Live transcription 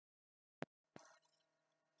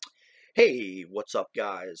Hey, what's up,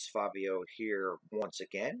 guys? Fabio here once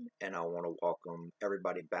again, and I want to welcome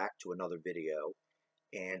everybody back to another video.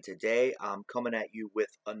 And today I'm coming at you with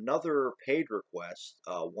another paid request,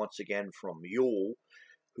 once again from Mule,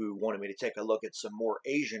 who wanted me to take a look at some more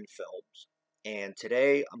Asian films. And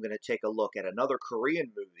today I'm going to take a look at another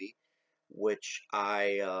Korean movie, which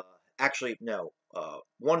I actually, no,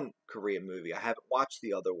 one Korean movie. I haven't watched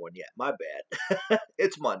the other one yet. My bad.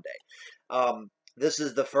 It's Monday. This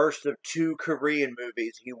is the first of two Korean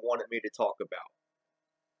movies he wanted me to talk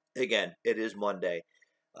about. Again, it is Monday.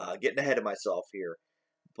 Getting ahead of myself here.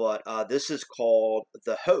 But this is called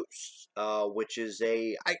The Host, which is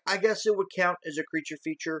I guess it would count as a creature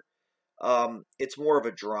feature. It's more of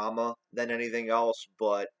a drama than anything else,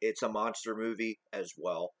 but it's a monster movie as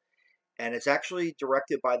well. And it's actually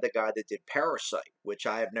directed by the guy that did Parasite, which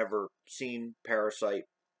I have never seen Parasite.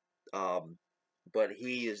 Um, but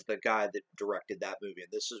he is the guy that directed that movie,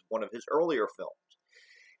 and this is one of his earlier films.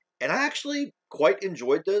 And I actually quite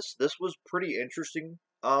enjoyed this. This was pretty interesting,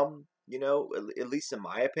 at least in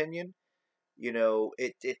my opinion.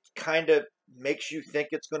 It kind of makes you think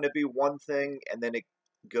it's going to be one thing, and then it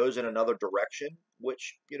goes in another direction,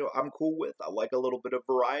 which, I'm cool with. I like a little bit of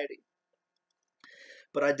variety.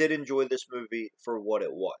 But I did enjoy this movie for what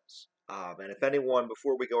it was. And if anyone,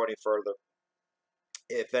 before we go any further,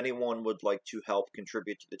 if anyone would like to help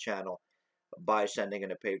contribute to the channel by sending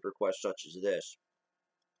in a paid request such as this,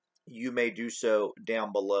 you may do so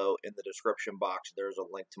down below in the description box. There's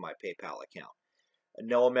a link to my PayPal account.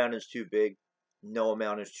 No amount is too big. No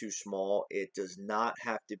amount is too small. It does not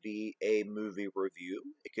have to be a movie review.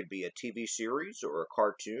 It could be a TV series or a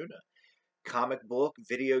cartoon, a comic book,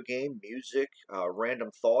 video game, music, random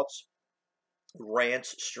thoughts,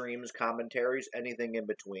 rants, streams, commentaries, anything in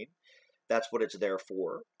between. That's what it's there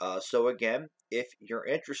for. So again, if you're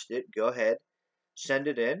interested, go ahead, send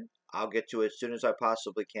it in. I'll get to it as soon as I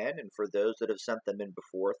possibly can. And for those that have sent them in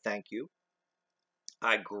before, thank you.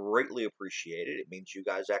 I greatly appreciate it. It means you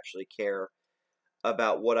guys actually care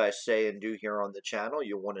about what I say and do here on the channel.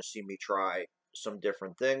 You want to see me try some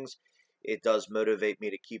different things. It does motivate me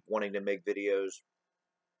to keep wanting to make videos.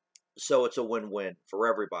 So it's a win-win for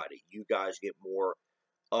everybody. You guys get more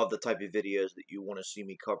of the type of videos that you want to see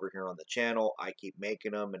me cover here on the channel. I keep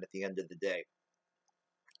making them, and at the end of the day,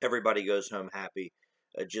 everybody goes home happy,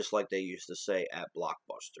 just like they used to say at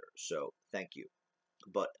Blockbuster. So thank you.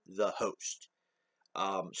 But The Host.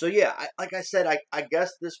 So yeah, like I said, I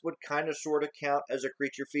guess this would kind of sort of count as a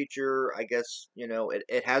creature feature. I guess,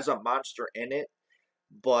 it has a monster in it,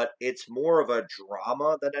 but it's more of a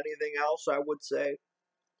drama than anything else, I would say,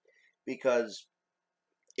 because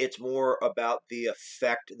it's more about the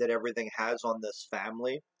effect that everything has on this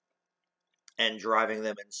family and driving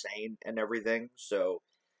them insane and everything. So,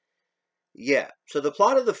 yeah. So the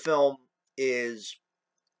plot of the film is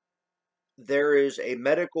there is a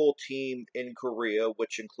medical team in Korea,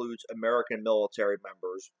 which includes American military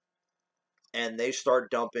members, and they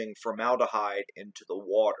start dumping formaldehyde into the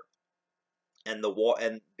water.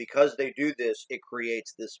 And because they do this, it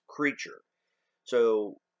creates this creature.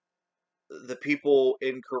 So the people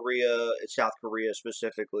in Korea, South Korea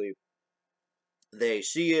specifically, they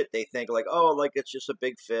see it, they think like, oh, like it's just a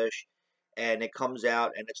big fish, and it comes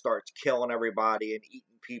out and it starts killing everybody and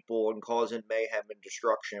eating people and causing mayhem and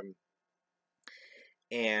destruction.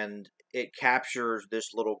 And it captures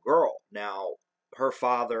this little girl. Now, her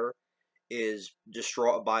father is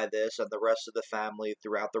distraught by this, and the rest of the family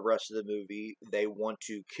throughout the rest of the movie, they want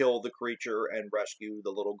to kill the creature and rescue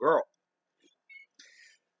the little girl.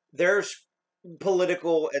 There's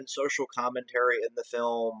political and social commentary in the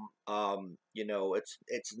film.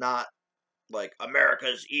 It's not like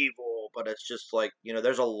America's evil, but it's just like,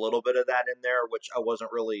 there's a little bit of that in there, which I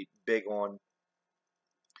wasn't really big on.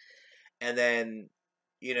 And then,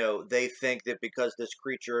 they think that because this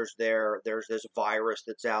creature is there, there's this virus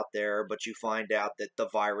that's out there, but you find out that the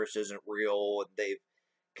virus isn't real, and they've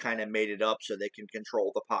kind of made it up so they can control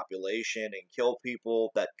the population and kill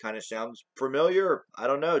people. That kind of sounds familiar. I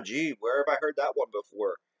don't know. Gee, where have I heard that one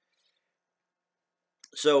before?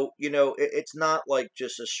 So, it's not like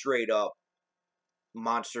just a straight up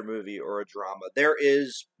monster movie or a drama. There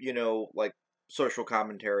is, like social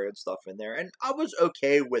commentary and stuff in there, and I was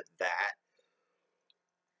okay with that.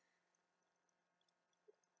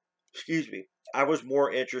 Excuse me. I was more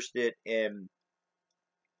interested in,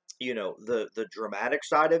 the dramatic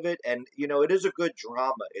side of it, and it is a good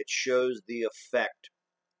drama. It shows the effect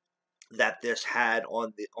that this had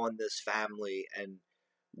on this family and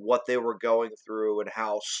what they were going through and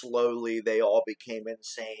how slowly they all became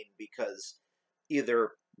insane because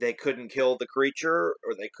either they couldn't kill the creature,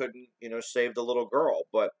 or they couldn't, save the little girl.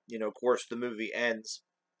 But, of course, the movie ends,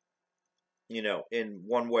 in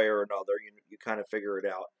one way or another. You kind of figure it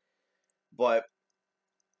out. But,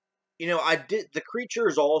 the creature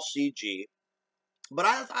is all CG, but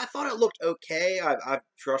I thought it looked okay.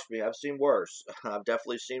 Trust me, I've seen worse. I've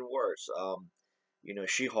definitely seen worse.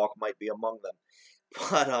 She-Hulk might be among them.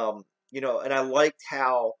 But, and I liked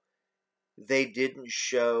how they didn't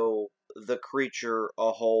show the creature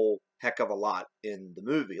a whole heck of a lot in the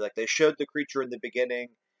movie. Like, they showed the creature in the beginning,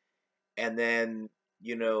 and then,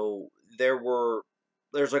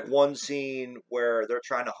 there's like one scene where they're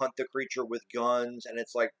trying to hunt the creature with guns, and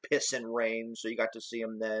it's like piss and rain, so you got to see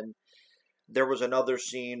him then. There was another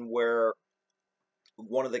scene where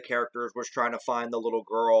one of the characters was trying to find the little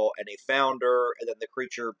girl, and he found her, and then the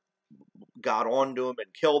creature got onto him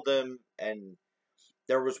and killed him. And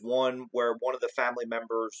there was one where one of the family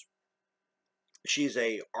members, she's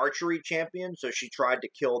a archery champion, so she tried to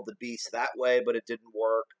kill the beast that way, but it didn't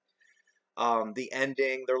work. The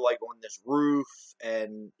ending, they're like on this roof,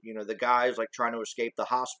 and the guy's like trying to escape the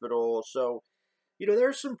hospital. So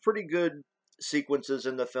there's some pretty good sequences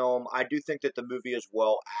in the film. I do think that the movie is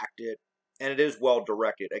well acted, and it is well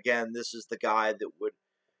directed. Again, this is the guy that would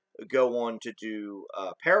go on to do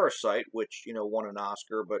Parasite, which won an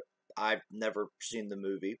Oscar, but I've never seen the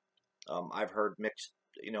movie. I've heard mixed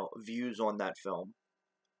views on that film,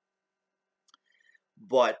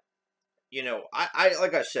 but I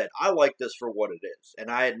like I said, I like this for what it is, and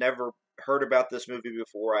I had never heard about this movie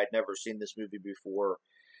before. I'd never seen this movie before,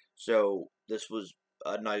 so this was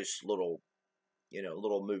a nice little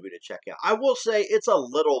movie to check out. I will say it's a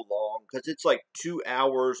little long because it's like 2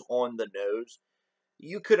 hours on the nose.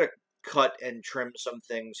 You could have cut and trimmed some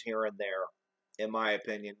things here and there, in my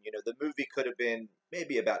opinion. The movie could have been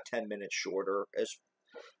maybe about 10 minutes shorter, as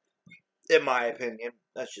in my opinion.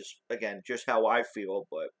 That's just how I feel,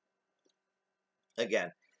 but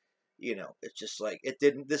again, it's just like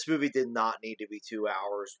this movie did not need to be 2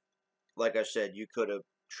 hours. Like I said, you could have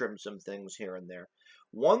trimmed some things here and there.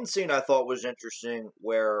 One scene I thought was interesting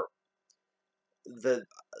where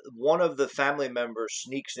one of the family members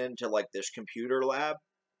sneaks into like this computer lab,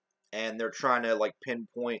 and they're trying to like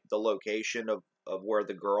pinpoint the location of where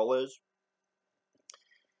the girl is.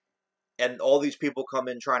 And all these people come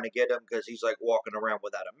in trying to get him because he's like walking around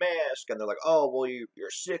without a mask, and they're like, "Oh, well,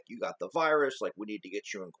 you're sick. You got the virus. Like, we need to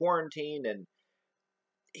get you in quarantine." And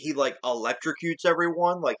he like electrocutes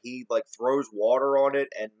everyone. Like, he like throws water on it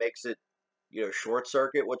and makes it short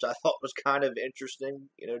circuit, which I thought was kind of interesting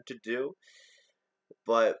to do.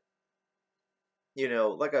 But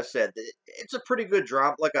like I said, it's a pretty good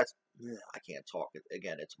drama. I can't talk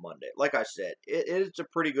again. It's Monday. Like I said, it's a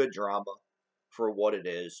pretty good drama for what it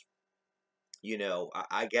is.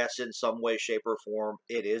 I guess in some way, shape, or form,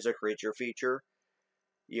 it is a creature feature.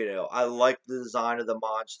 I like the design of the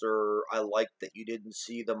monster. I like that you didn't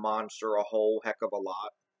see the monster a whole heck of a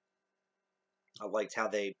lot. I liked how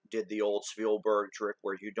they did the old Spielberg trick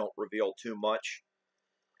where you don't reveal too much.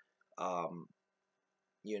 And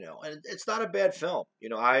it's not a bad film.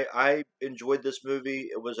 I enjoyed this movie.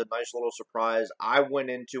 It was a nice little surprise. I went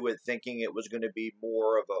into it thinking it was going to be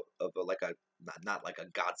more of a like a not like a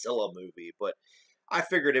Godzilla movie, but I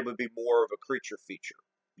figured it would be more of a creature feature.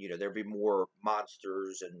 There'd be more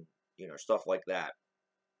monsters and stuff like that.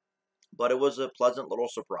 But it was a pleasant little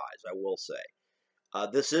surprise, I will say.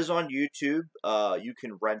 This is on YouTube. You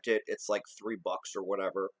can rent it. It's like $3 or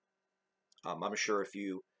whatever. I'm sure if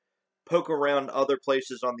you poke around other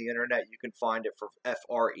places on the internet, you can find it for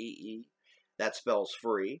FREE. That spells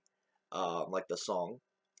free, like the song.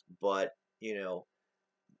 But,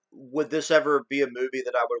 would this ever be a movie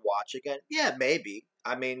that I would watch again? Yeah, maybe.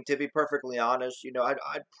 I mean, to be perfectly honest,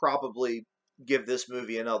 I'd probably give this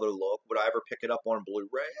movie another look. Would I ever pick it up on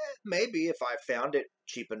Blu-ray? Maybe, if I found it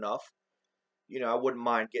cheap enough. I wouldn't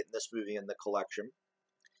mind getting this movie in the collection.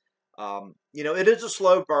 It is a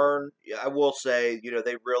slow burn. I will say,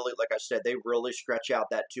 they really, like I said, they really stretch out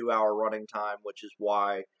that 2-hour running time, which is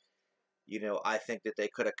why, I think that they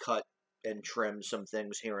could have cut and trimmed some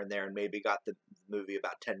things here and there and maybe got the movie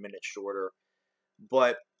about 10 minutes shorter.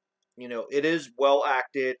 But, it is well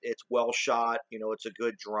acted. It's well shot. It's a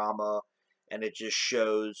good drama, and it just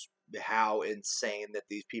shows how insane that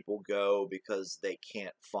these people go because they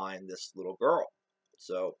can't find this little girl.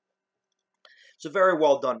 So it's a very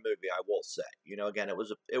well done movie, I will say. Again,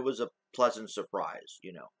 it was a pleasant surprise,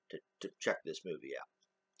 to check this movie out.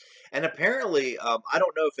 And apparently, I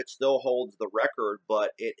don't know if it still holds the record,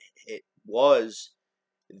 but it was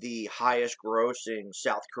the highest grossing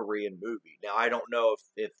South Korean movie. Now, I don't know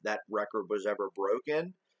if that record was ever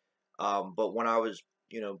broken, but when I was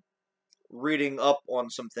reading up on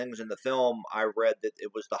some things in the film, I read that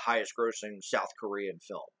it was the highest grossing South Korean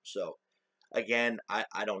film. So, again,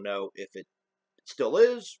 I don't know if it still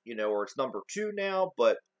is, or it's number 2 now,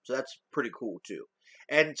 but so that's pretty cool too.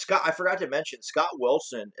 And Scott, I forgot to mention, Scott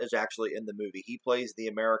Wilson is actually in the movie. He plays the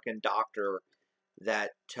American doctor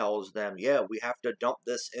that tells them, yeah, we have to dump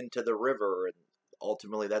this into the river, and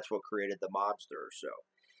ultimately that's what created the monster. So,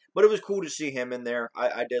 but it was cool to see him in there.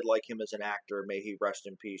 I did like him as an actor. May he rest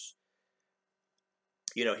in peace.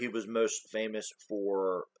 He was most famous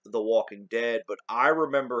for The Walking Dead, but I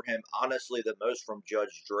remember him honestly the most from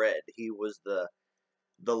Judge Dredd. He was the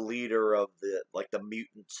leader of the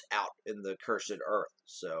mutants out in the cursed earth.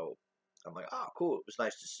 So I'm like, oh, cool. It was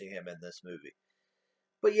nice to see him in this movie.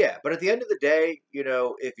 But yeah, but at the end of the day,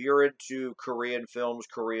 if you're into Korean films,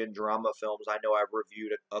 Korean drama films, I know I've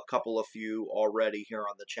reviewed a couple of few already here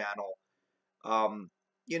on the channel.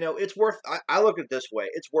 It's worth, I look at it this way,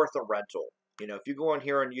 it's worth a rental. If you go on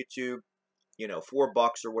here on YouTube, $4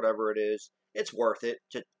 or whatever it is, it's worth it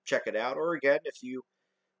to check it out. Or again, if you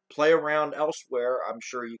play around elsewhere, I'm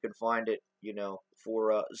sure you can find it,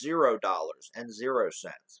 for $0.00.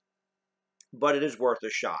 But it is worth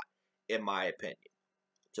a shot, in my opinion.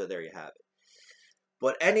 So there you have it.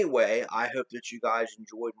 But anyway, I hope that you guys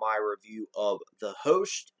enjoyed my review of The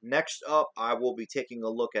Host. Next up, I will be taking a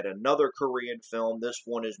look at another Korean film. This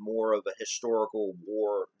one is more of a historical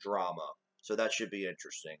war drama. So that should be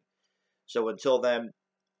interesting. So until then,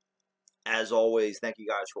 as always, thank you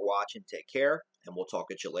guys for watching. Take care, and we'll talk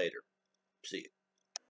at you later. See you.